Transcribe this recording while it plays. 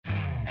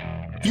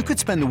You could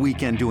spend the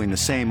weekend doing the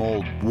same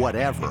old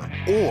whatever,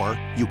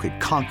 or you could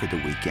conquer the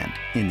weekend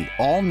in the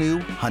all-new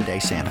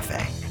Hyundai Santa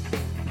Fe.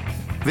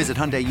 Visit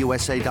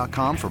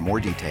HyundaiUSA.com for more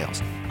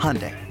details.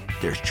 Hyundai,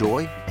 there's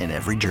joy in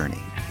every journey.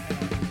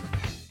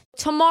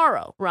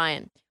 Tomorrow,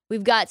 Ryan,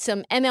 we've got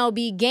some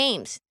MLB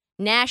games.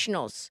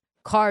 Nationals,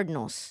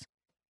 Cardinals.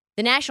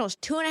 The Nationals,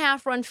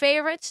 2.5-run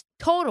favorites,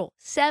 total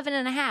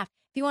 7.5. If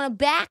you want to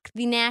back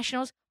the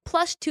Nationals,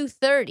 plus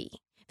 230.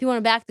 If you want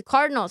to back the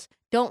Cardinals,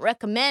 don't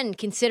recommend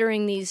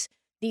considering these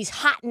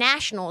hot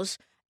Nationals,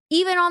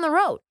 even on the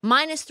road,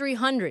 minus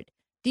 300.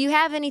 Do you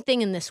have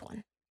anything in this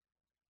one?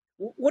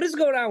 What is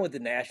going on with the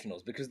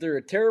Nationals? Because they're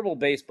a terrible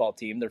baseball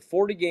team. They're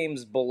 40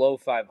 games below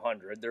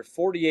 500. They're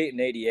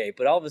 48-88,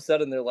 but all of a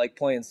sudden they're like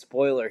playing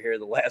spoiler here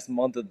the last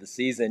month of the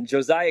season.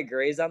 Josiah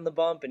Gray's on the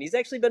bump, and he's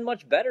actually been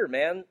much better,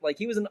 man. Like,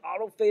 he was an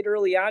auto fade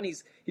early on.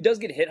 He does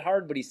get hit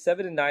hard, but he's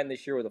 7-9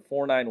 this year with a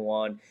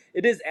 4.91.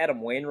 It is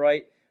Adam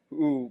Wainwright,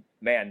 who,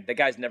 man, that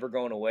guy's never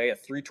going away. A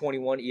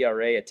 3.21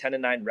 ERA, a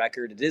 10-9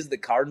 record. It is the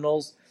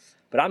Cardinals,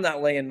 but I'm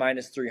not laying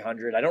minus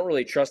 300. I don't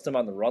really trust him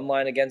on the run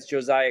line against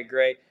Josiah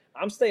Gray.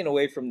 I'm staying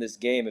away from this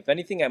game. If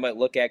anything, I might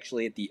look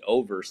actually at the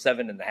over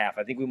 7.5.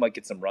 I think we might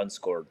get some runs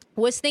scored.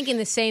 Was thinking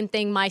the same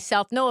thing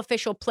myself. No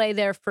official play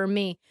there for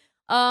me.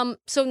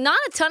 So not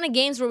a ton of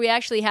games where we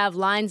actually have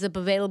lines up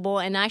available,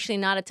 and actually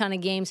not a ton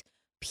of games,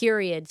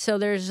 period. So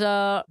there's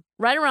right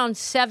around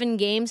 7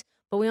 games,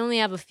 but we only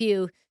have a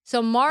few.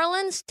 So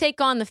Marlins take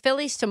on the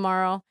Phillies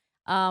tomorrow.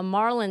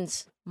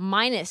 Marlins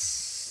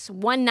minus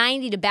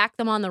 190 to back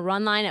them on the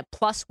run line at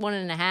plus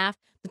 1.5.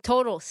 The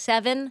total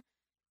 7.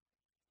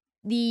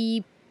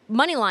 The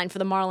money line for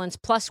the Marlins,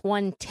 plus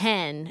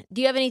 110.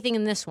 Do you have anything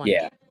in this one?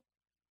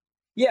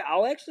 Yeah,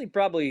 I'll actually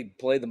probably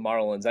play the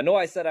Marlins. I know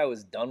I said I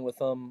was done with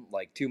them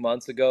like 2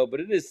 months ago, but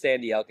it is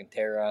Sandy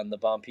Alcantara on the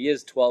bump. He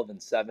is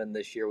 12-7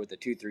 this year with a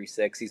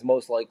 2.36. He's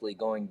most likely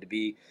going to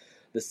be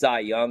the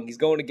Cy Young. He's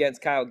going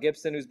against Kyle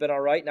Gibson, who's been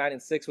all right,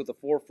 9-6 with a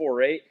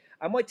 4.48.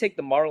 I might take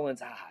the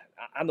Marlins.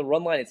 On the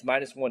run line, it's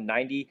minus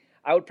 190.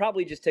 I would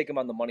probably just take him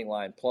on the money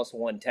line, plus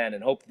 110,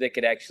 and hope they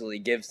could actually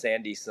give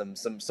Sandy some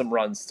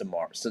runs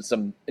tomorrow,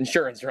 some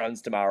insurance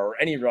runs tomorrow,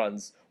 or any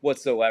runs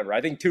whatsoever.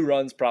 I think 2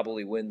 runs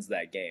probably wins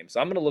that game. So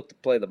I'm going to look to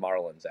play the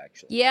Marlins,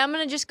 actually. Yeah, I'm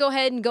going to just go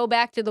ahead and go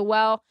back to the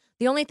well.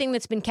 The only thing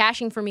that's been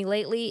cashing for me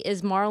lately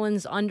is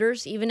Marlins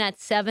unders. Even at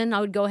 7,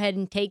 I would go ahead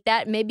and take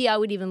that. Maybe I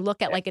would even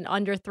look at like an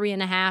under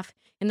 3.5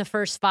 in the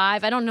first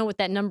 5. I don't know what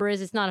that number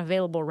is. It's not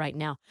available right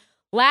now.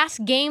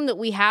 Last game that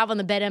we have on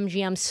the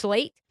BetMGM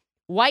slate,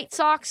 White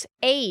Sox,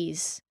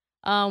 A's.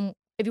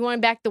 If you want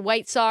to back the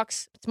White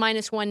Sox, it's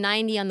minus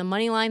 190 on the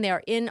money line. They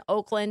are in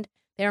Oakland.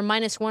 They are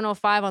minus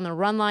 105 on the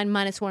run line,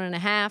 minus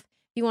 1.5. If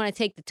you want to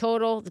take the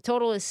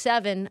total is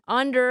 7.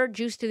 Under,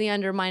 juice to the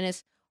under,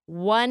 minus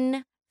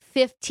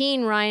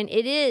 115, Ryan.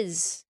 It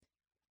is,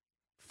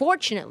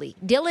 fortunately,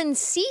 Dylan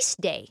Cease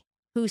Day,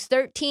 who's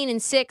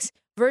 13-6,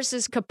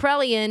 versus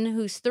Kaprelian,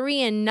 who's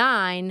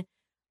 3-9.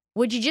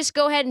 Would you just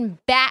go ahead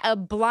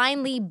and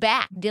blindly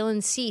back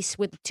Dylan Cease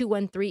with a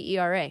 2.13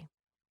 ERA?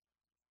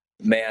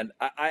 Man,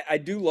 I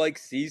do like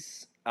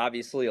Cease,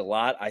 obviously, a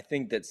lot. I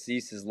think that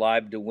Cease is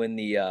live to win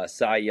the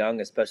Cy Young,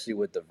 especially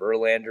with the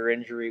Verlander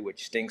injury,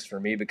 which stinks for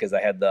me because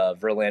I had the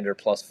Verlander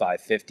plus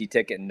 550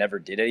 ticket and never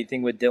did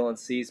anything with Dylan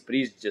Cease. But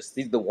he's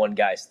the one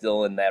guy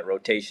still in that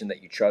rotation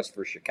that you trust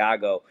for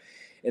Chicago.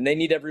 And they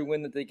need every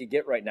win that they could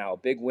get right now. A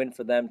big win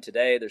for them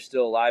today. They're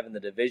still alive in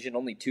the division,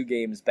 only 2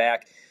 games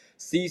back.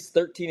 Cease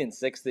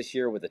 13-6 this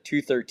year with a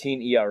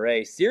 2.13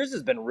 ERA. Sears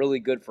has been really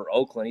good for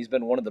Oakland. He's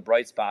been one of the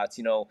bright spots,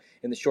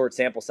 in the short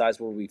sample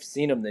size where we've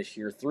seen him this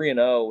year.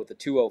 3-0 with a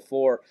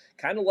 2.04.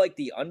 Kind of like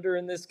the under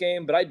in this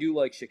game, but I do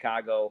like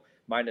Chicago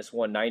minus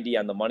 190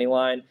 on the money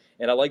line.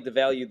 And I like the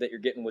value that you're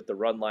getting with the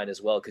run line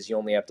as well because you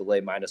only have to lay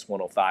minus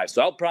 105.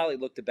 So I'll probably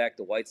look to back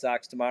the White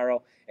Sox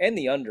tomorrow and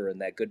the under in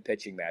that good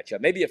pitching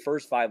matchup. Maybe a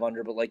first 5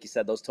 under, but like you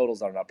said, those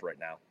totals aren't up right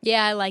now.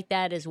 Yeah, I like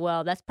that as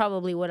well. That's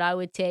probably what I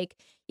would take.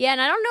 Yeah,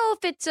 and I don't know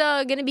if it's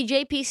going to be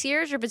J.P.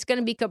 Sears or if it's going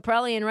to be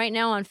Kaprelian. Right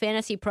now on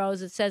Fantasy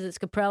Pros, it says it's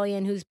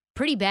Kaprelian, who's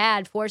pretty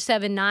bad,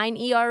 4.79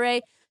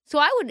 ERA. So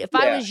I would, if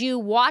I was you,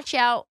 watch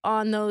out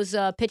on those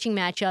pitching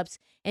matchups.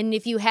 And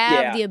if you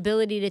have the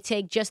ability to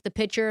take just the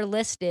pitcher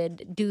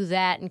listed, do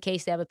that in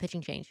case they have a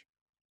pitching change.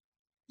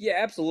 Yeah,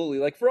 absolutely.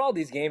 Like for all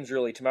these games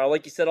really tomorrow,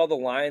 like you said, all the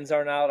lines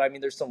aren't out. I mean,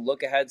 there's some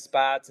look-ahead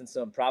spots and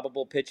some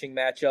probable pitching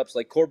matchups.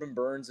 Like Corbin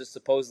Burns is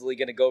supposedly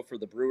going to go for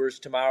the Brewers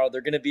tomorrow. They're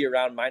going to be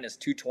around minus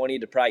 220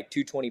 to probably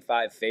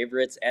 225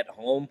 favorites at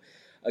home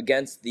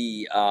against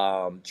the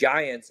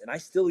Giants. And I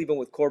still, even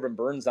with Corbin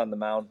Burns on the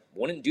mound,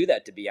 wouldn't do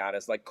that, to be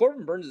honest. Like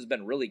Corbin Burns has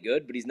been really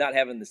good, but he's not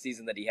having the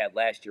season that he had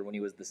last year when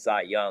he was the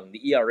Cy Young.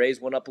 The ERAs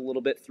went up a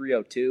little bit,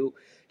 3.02,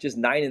 just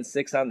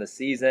 9-6 on the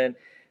season.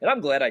 And I'm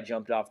glad I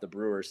jumped off the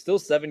Brewers. Still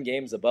 7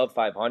 games above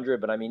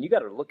 500, but I mean, you got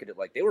to look at it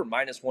like they were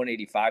minus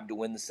 185 to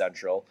win the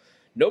Central.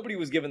 Nobody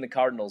was giving the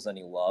Cardinals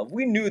any love.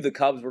 We knew the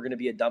Cubs were going to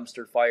be a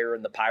dumpster fire,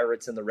 and the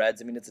Pirates and the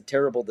Reds. I mean, it's a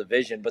terrible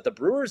division, but the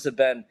Brewers have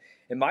been,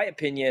 in my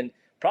opinion,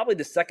 probably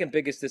the second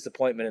biggest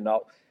disappointment in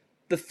all.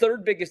 the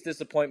third biggest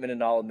disappointment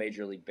in all of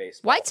Major League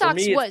Baseball. White For Sox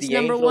me, it's was the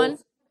number Angels. one.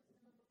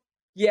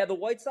 Yeah, the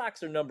White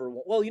Sox are number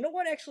one. Well, you know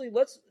what? Actually,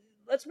 let's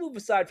move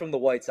aside from the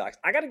White Sox.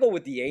 I got to go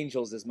with the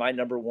Angels as my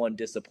number one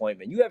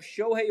disappointment. You have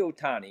Shohei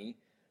Ohtani,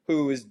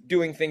 who is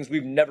doing things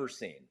we've never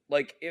seen.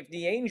 Like, if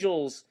the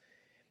Angels,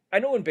 I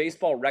know in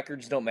baseball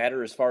records don't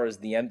matter as far as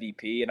the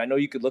MVP, and I know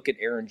you could look at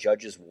Aaron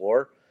Judge's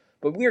WAR,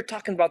 but we were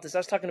talking about this. I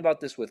was talking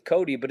about this with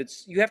Cody, but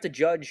you have to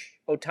judge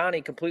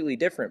Ohtani completely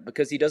different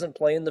because he doesn't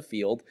play in the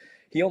field.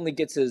 He only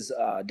gets his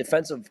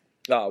defensive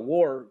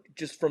WAR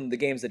just from the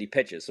games that he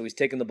pitches. So he's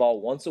taking the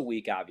ball once a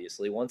week,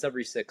 obviously, once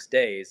every 6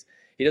 days.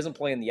 He doesn't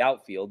play in the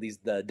outfield. He's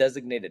the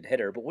designated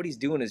hitter, but what he's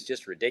doing is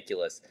just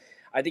ridiculous.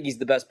 I think he's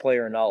the best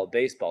player in all of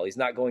baseball. He's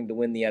not going to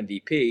win the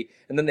MVP.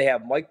 And then they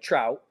have Mike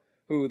Trout,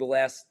 who the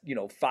last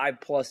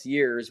 5+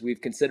 years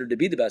we've considered to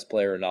be the best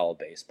player in all of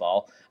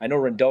baseball. I know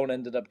Rendon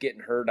ended up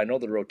getting hurt. I know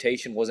the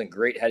rotation wasn't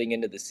great heading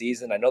into the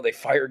season. I know they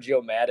fired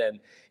Joe Maddon,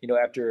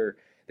 after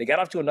they got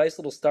off to a nice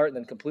little start and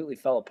then completely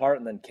fell apart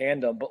and then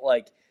canned them. But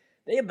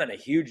they have been a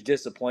huge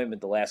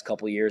disappointment the last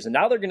couple of years, and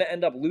now they're going to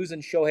end up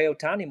losing Shohei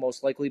Ohtani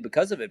most likely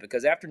because of it,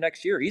 because after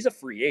next year, he's a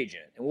free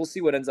agent, and we'll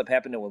see what ends up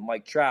happening with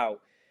Mike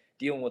Trout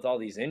dealing with all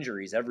these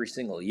injuries every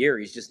single year.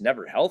 He's just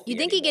never healthy. You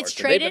think anymore. he gets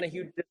So traded? they've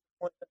been a huge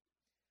disappointment.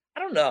 I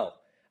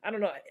don't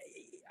know.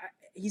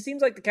 He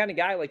seems like the kind of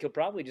guy, he'll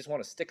probably just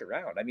want to stick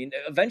around. I mean,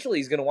 eventually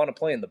he's going to want to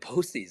play in the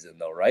postseason,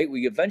 though, right?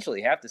 We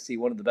eventually have to see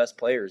one of the best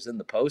players in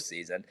the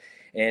postseason.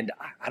 And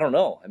I don't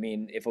know. I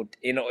mean, if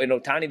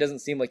Ohtani doesn't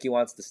seem like he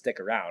wants to stick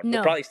around. No.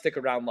 He'll probably stick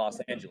around Los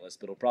Angeles,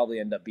 but he'll probably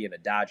end up being a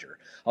Dodger.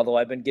 Although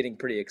I've been getting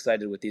pretty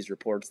excited with these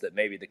reports that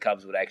maybe the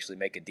Cubs would actually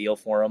make a deal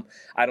for him.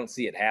 I don't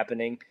see it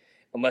happening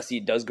unless he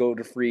does go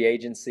to free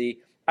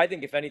agency. I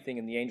think if anything,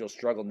 and the Angels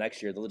struggle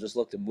next year, they'll just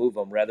look to move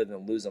him rather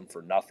than lose him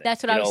for nothing.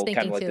 That's what I was thinking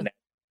kind of like too. The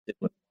Nationals did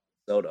with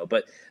Minnesota.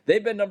 But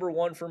they've been number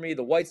one for me.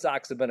 The White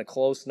Sox have been a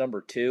close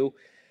number two.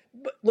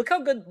 But look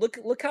how good.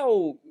 Look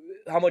how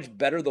much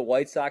better the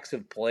White Sox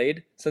have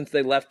played since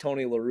they left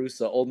Tony La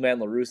Russa, old man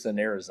La Russa, in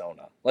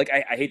Arizona.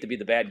 I hate to be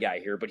the bad guy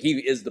here, but he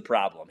is the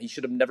problem. He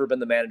should have never been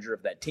the manager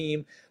of that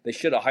team. They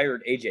should have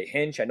hired A.J.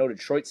 Hinch. I know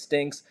Detroit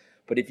stinks,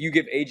 but if you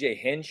give A.J.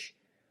 Hinch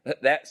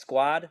that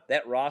squad,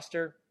 that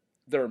roster,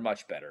 they're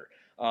much better.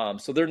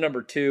 So they're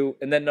number two.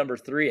 And then number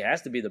three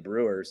has to be the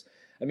Brewers.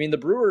 I mean, the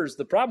Brewers,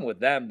 the problem with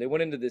them, they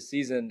went into this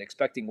season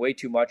expecting way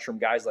too much from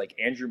guys like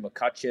Andrew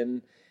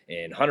McCutchen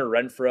and Hunter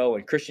Renfroe,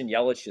 and Christian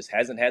Yelich just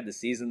hasn't had the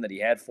season that he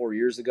had 4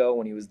 years ago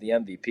when he was the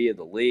MVP of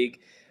the league.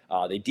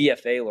 They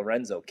DFA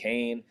Lorenzo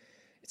Cain.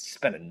 It's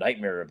just been a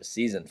nightmare of a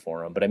season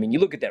for him. But, I mean, you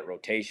look at that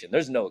rotation.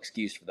 There's no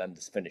excuse for them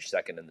to finish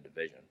second in the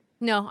division.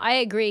 No, I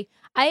agree.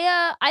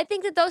 I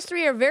think that those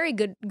three are very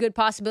good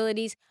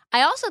possibilities.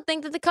 I also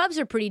think that the Cubs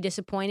are pretty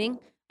disappointing.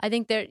 I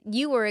think that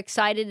you were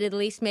excited, at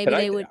least maybe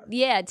Tonight they would.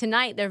 Yeah,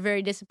 tonight they're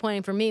very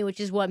disappointing for me,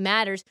 which is what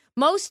matters.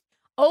 Most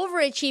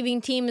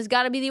overachieving team has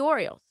got to be the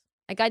Orioles.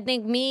 I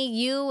think me,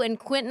 you, and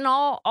Quentin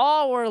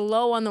all were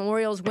low on the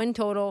Orioles win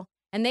total,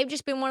 and they've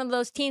just been one of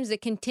those teams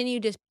that continue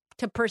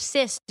to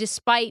persist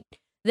despite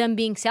them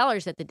being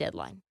sellers at the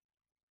deadline.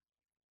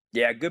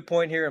 Yeah, good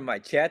point here in my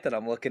chat that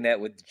I'm looking at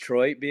with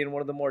Detroit being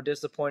one of the more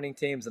disappointing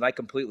teams, and I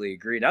completely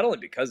agree, not only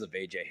because of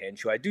A.J.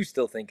 Hinch, who I do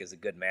still think is a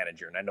good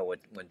manager, and I know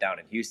what went down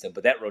in Houston,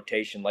 but that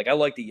rotation, I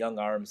like the young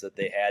arms that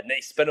they had, and they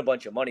spent a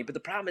bunch of money, but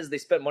the problem is they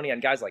spent money on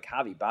guys like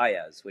Javi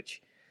Baez,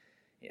 which,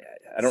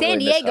 I don't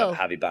really miss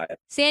Javi Baez.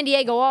 San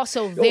Diego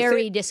also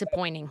very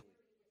disappointing.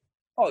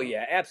 Oh,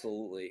 yeah,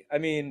 absolutely. I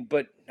mean,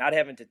 but not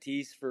having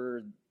Tatis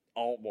they're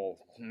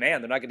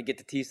not going to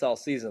get Tatis all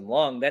season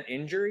long. That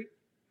injury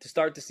to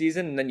start the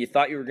season, and then you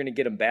thought you were going to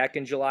get him back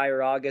in July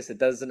or August. It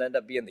doesn't end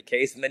up being the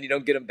case, and then you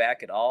don't get him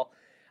back at all.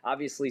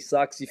 Obviously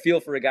sucks. You feel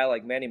for a guy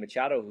like Manny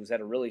Machado, who's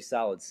had a really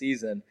solid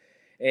season.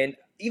 And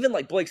even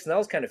Blake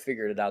Snell's kind of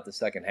figured it out the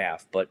second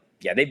half. But,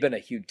 yeah, they've been a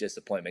huge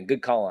disappointment.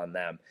 Good call on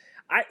them.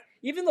 I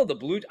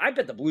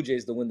bet the Blue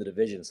Jays to win the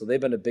division, so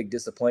they've been a big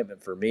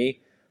disappointment for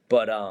me.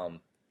 But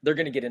they're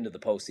going to get into the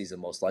postseason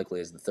most likely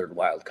as the third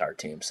wild card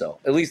team. So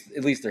at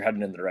least they're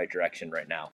heading in the right direction right now.